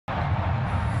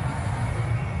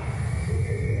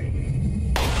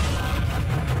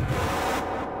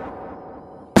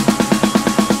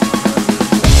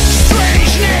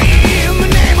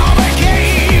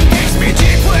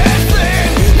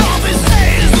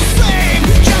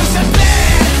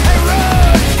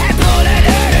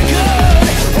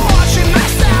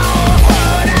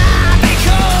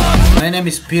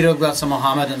Peter Glatza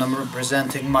Mohammed and I'm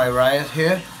representing My Riot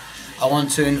here. I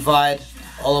want to invite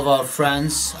all of our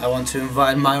friends, I want to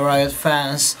invite My Riot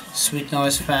fans, Sweet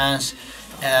Noise fans,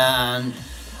 and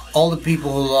all the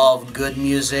people who love good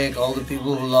music, all the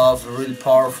people who love really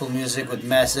powerful music with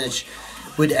message,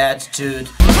 with attitude.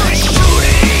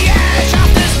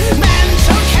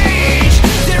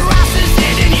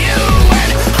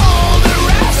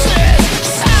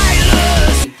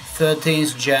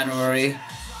 13th January,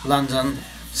 London,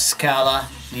 Scala,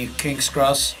 near King's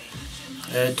Cross,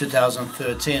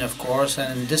 2013 of course,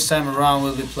 and this time around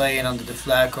we'll be playing under the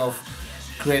flag of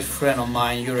a great friend of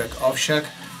mine, Jurek Owsiak,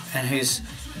 and his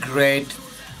great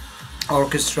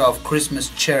orchestra of Christmas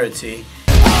charity.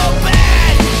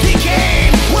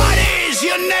 What is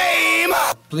your name?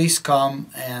 Please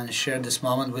come and share this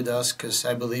moment with us, because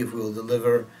I believe we'll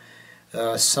deliver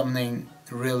something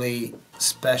really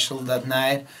special that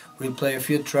night. We'll play a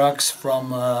few tracks from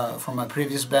my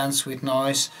previous band, Sweet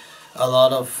Noise, a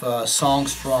lot of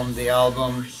songs from the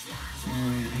album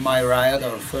My Riot,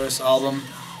 our first album,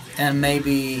 and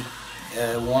maybe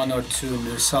one or two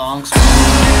new songs.